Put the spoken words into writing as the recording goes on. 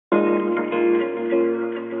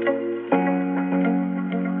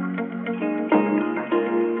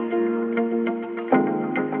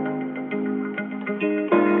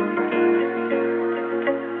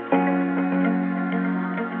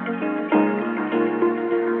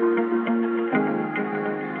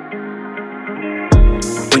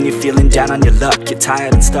When you're feeling down on your luck, you're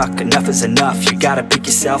tired and stuck, enough is enough, you gotta pick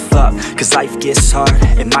yourself up. Cause life gets hard,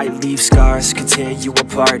 it might leave scars, could tear you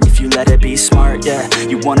apart if you let it be smart. Yeah,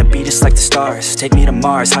 you wanna be just like the stars, take me to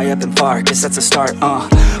Mars, high up and far, guess that's a start. All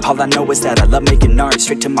I know is that I love making art,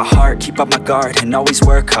 straight to my heart, keep up my guard and always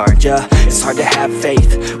work hard. Yeah, it's hard to have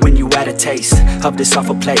faith when you had a taste of this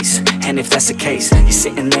awful place. And if that's the case, you're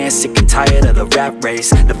sitting there sick and tired of the rat race.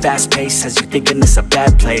 The fast pace has you thinking this a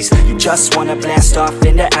bad place. You just wanna blast off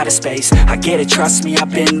into outer space. I get it, trust me, I've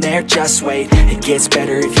been there, just wait. It gets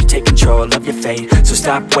better if you take control of your fate. So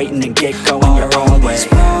stop waiting and get going your own way.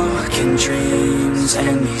 Broken dreams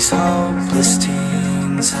and these hopeless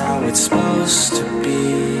teens, how it's supposed to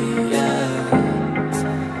be, yeah.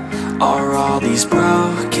 Are all these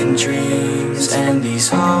broken dreams and these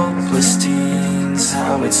hopeless teens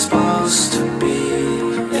how it's supposed to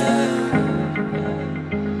be, yeah.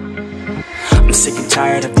 I'm sick and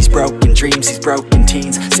tired of these broken dreams, these broken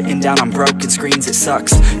teens, sitting down on broken screens. It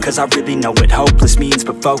sucks, cause I really know what hopeless means,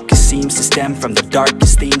 but focus seems to stem from the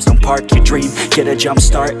darkest themes. Don't park your dream, get a jump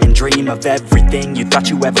start and dream of everything you thought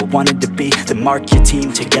you ever wanted to be. Then mark your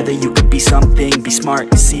team, together you could be something. Be smart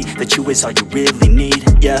and see that you is all you really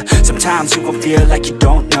need, yeah. Sometimes you gon' feel like you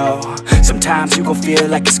don't know, sometimes you gon' feel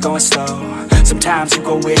like it's going slow, sometimes you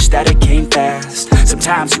gon' wish that it came fast,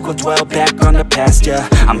 sometimes you gon' dwell back on the past, yeah.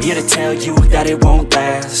 I'm here to tell you that it won't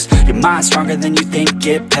last. Your mind's stronger than you think,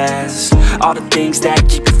 get past all the things that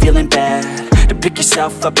keep you feeling bad, to pick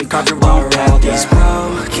yourself up and carve your own path. All these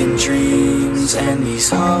broken dreams and these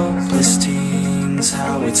hopeless teens,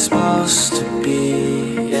 how it's supposed to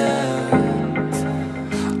be, yeah.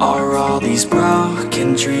 Are all these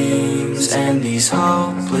broken dreams and these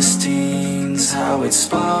hopeless teens how it's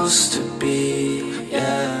supposed to be,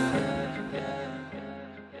 yeah.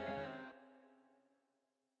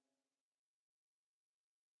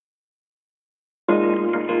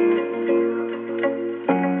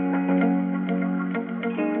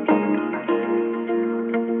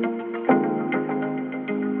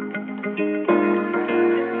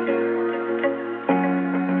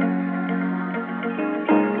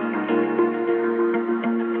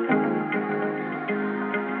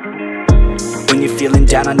 When you're feeling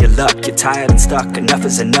down on your luck, you're tired and stuck, enough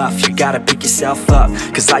is enough, you gotta pick yourself up.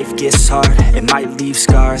 Cause life gets hard, it might leave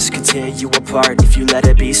scars, could tear you apart if you let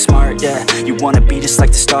it be smart. Yeah, you wanna be just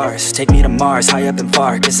like the stars, take me to Mars, high up and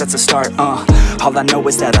far, guess that's a start. All I know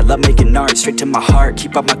is that I love making art, straight to my heart,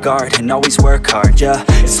 keep up my guard and always work hard. Yeah,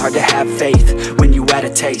 it's hard to have faith when you had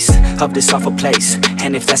a taste of this awful place.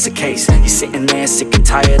 And if that's the case, you're sitting there sick and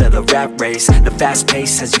tired of the rat race. The fast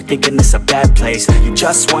pace has you thinking this a bad place. You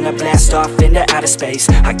just wanna blast off into outer space.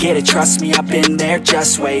 I get it, trust me, I've been there,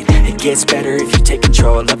 just wait. It gets better if you take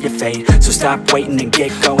control of your fate. So stop waiting and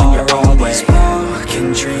get going your own way. These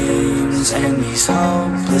broken dreams and these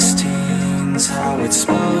hopeless teens, how it's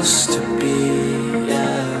supposed to be,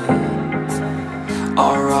 yeah.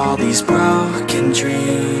 Are all these broken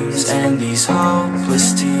dreams and these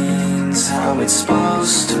hopeless teens how it's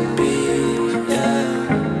supposed to be, yeah.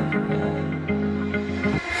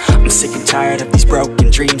 I'm sick and tired of these broken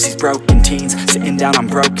dreams, these broken teens, sitting down on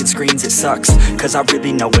broken screens. It sucks, cause I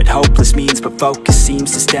really know what hopeless means, but focus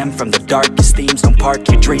seems to stem from the darkest themes. Don't park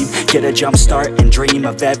your dream, get a jump start and dream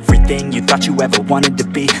of everything you thought you ever wanted to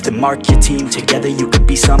be. Then mark your team, together you could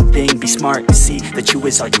be something. Be smart and see that you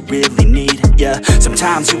is all you really need, yeah.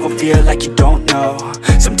 Sometimes you gon' feel like you don't know,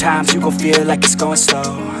 sometimes you gon' feel like it's going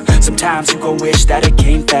slow, sometimes you gon' wish that it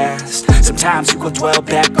came fast, sometimes you gon' dwell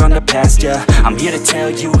back on the past, yeah. I'm here to tell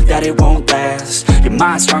you that it won't last. Your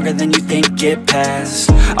mind's stronger than you think, get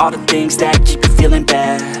past all the things that keep you feeling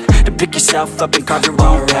bad, to pick yourself up and carve your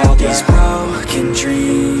own path. All these broken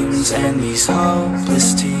dreams and these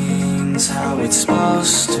hopeless teens, how it's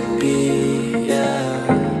supposed to be,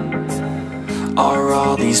 yeah. Are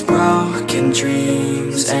all these broken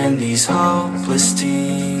dreams and these hopeless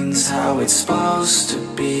teens how it's supposed to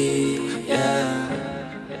be, yeah.